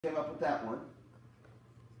Came up with that one.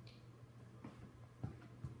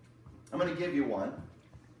 I'm going to give you one.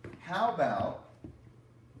 How about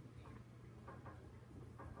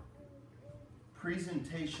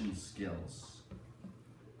presentation skills?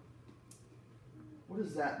 What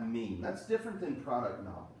does that mean? That's different than product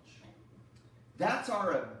knowledge. That's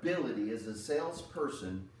our ability as a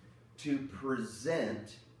salesperson to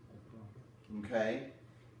present, okay,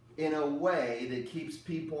 in a way that keeps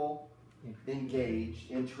people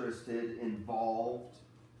engaged, interested, involved.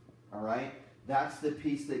 All right? That's the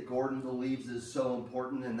piece that Gordon believes is so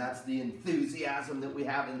important, and that's the enthusiasm that we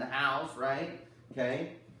have in the house, right?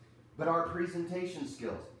 Okay? But our presentation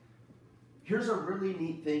skills. Here's a really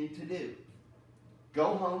neat thing to do.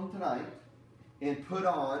 Go home tonight and put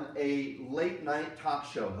on a late night talk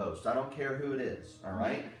show host. I don't care who it is, all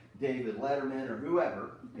right? David Letterman or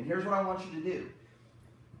whoever. And here's what I want you to do.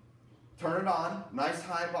 Turn it on, nice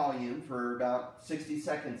high volume for about 60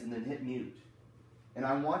 seconds and then hit mute. And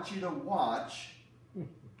I want you to watch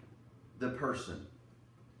the person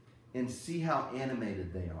and see how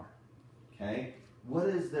animated they are. Okay? What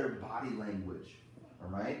is their body language? All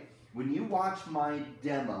right? When you watch my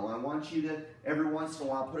demo, I want you to, every once in a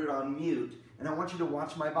while, put it on mute, and I want you to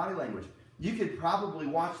watch my body language. You could probably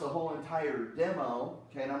watch the whole entire demo,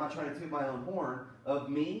 okay, and I'm not trying to toot my own horn,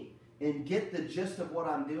 of me and get the gist of what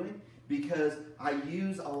I'm doing because I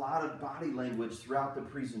use a lot of body language throughout the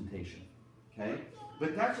presentation, okay?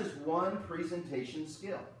 But that's just one presentation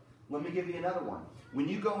skill. Let me give you another one. When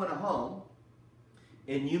you go in a home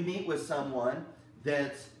and you meet with someone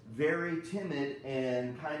that's very timid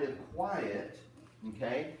and kind of quiet,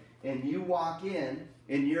 okay, and you walk in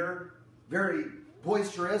and you're very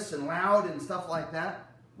boisterous and loud and stuff like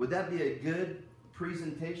that, would that be a good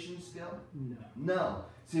presentation skill? No. No.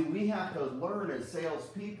 See, we have to learn as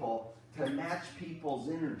salespeople to match people's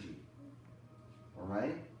energy. All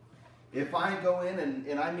right? If I go in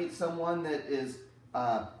and I meet someone that is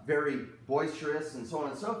very boisterous and so on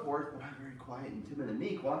and so forth, but I'm very quiet and timid and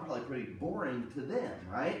meek, well, I'm probably pretty boring to them,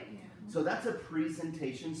 right? Yeah. So that's a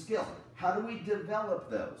presentation skill. How do we develop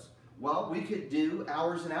those? Well, we could do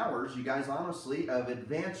hours and hours, you guys, honestly, of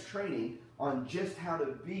advanced training on just how to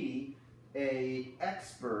be an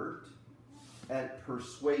expert at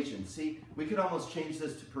persuasion. See, we could almost change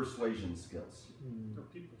this to persuasion skills. Or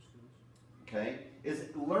people skills. Okay? Is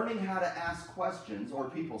learning how to ask questions or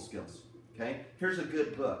people skills. Okay? Here's a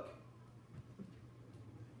good book.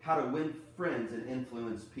 How to Win Friends and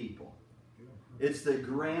Influence People. It's the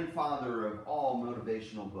grandfather of all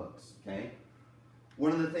motivational books. Okay?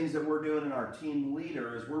 One of the things that we're doing in our team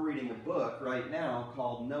leader is we're reading a book right now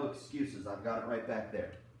called No Excuses. I've got it right back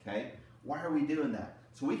there. Okay? Why are we doing that?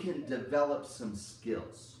 So we can develop some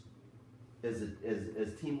skills as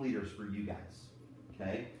team leaders for you guys.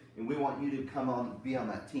 Okay? And we want you to come on, be on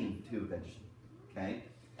that team too eventually. Okay?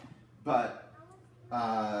 But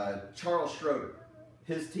Charles Schroeder,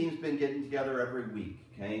 his team's been getting together every week.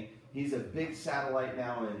 Okay? He's a big satellite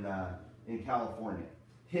now in California.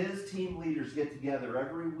 His team leaders get together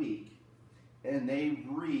every week and they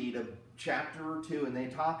read a chapter or two and they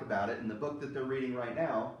talk about it. And the book that they're reading right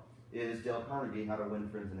now is Dale Carnegie, How to Win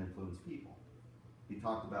Friends and Influence People. He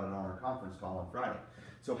talked about it on our conference call on Friday.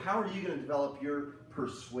 So how are you going to develop your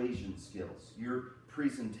persuasion skills, your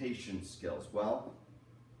presentation skills? Well,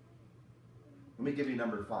 let me give you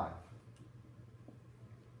number 5.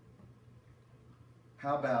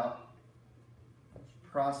 How about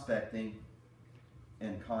prospecting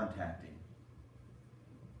and contacting?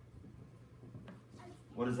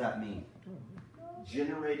 What does that mean?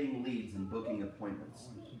 Generating leads and booking appointments.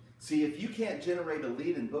 See, if you can't generate a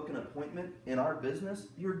lead and book an appointment in our business,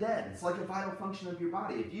 you're dead. It's like a vital function of your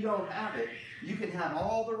body. If you don't have it, you can have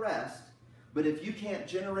all the rest, but if you can't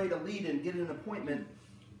generate a lead and get an appointment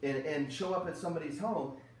and show up at somebody's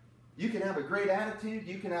home, you can have a great attitude,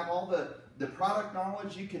 you can have all the product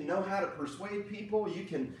knowledge, you can know how to persuade people, you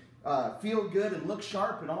can feel good and look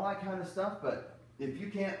sharp and all that kind of stuff, but if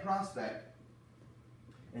you can't prospect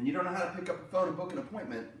and you don't know how to pick up a phone and book an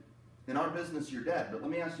appointment, in our business you're dead. But let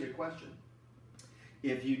me ask you a question.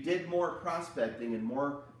 If you did more prospecting and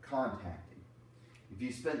more contacting, if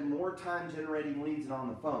you spent more time generating leads and on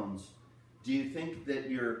the phones, do you think that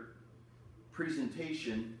your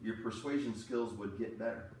presentation, your persuasion skills would get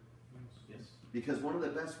better? Yes. Because one of the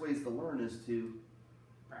best ways to learn is to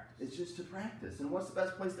Practice. It's just to practice. And what's the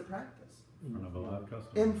best place to practice? In front of a live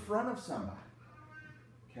customer. In front of somebody.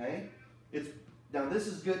 Okay? Now this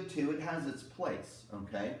is good too. It has its place.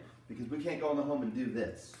 Okay? Because we can't go in the home and do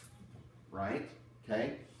this. Right?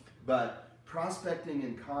 Okay? But prospecting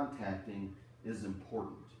and contacting is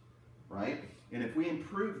important. Right? And if we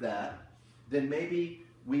improve that, then maybe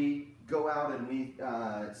we go out and we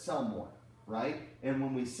sell more, right? And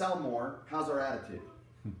when we sell more, how's our attitude?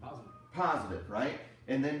 Positive. Positive, right?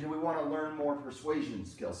 And then do we want to learn more persuasion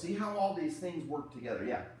skills? See how all these things work together?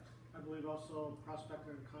 Yeah. I believe also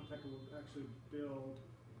prospecting and contacting will actually build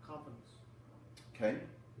confidence. Okay.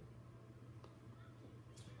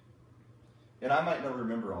 And I might not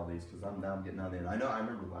remember all these because I'm getting on the end. I know I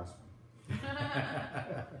remember the last one.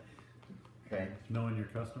 Okay. Knowing your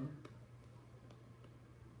customer.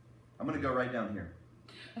 I'm going to go right down here.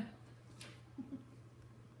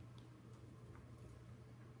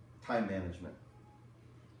 Time management.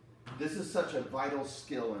 This is such a vital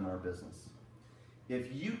skill in our business.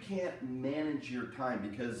 If you can't manage your time,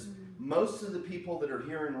 because most of the people that are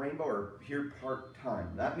here in Rainbow are here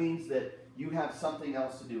part-time. That means that you have something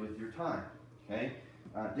else to do with your time. Okay?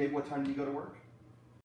 Dave, what time do you go to work?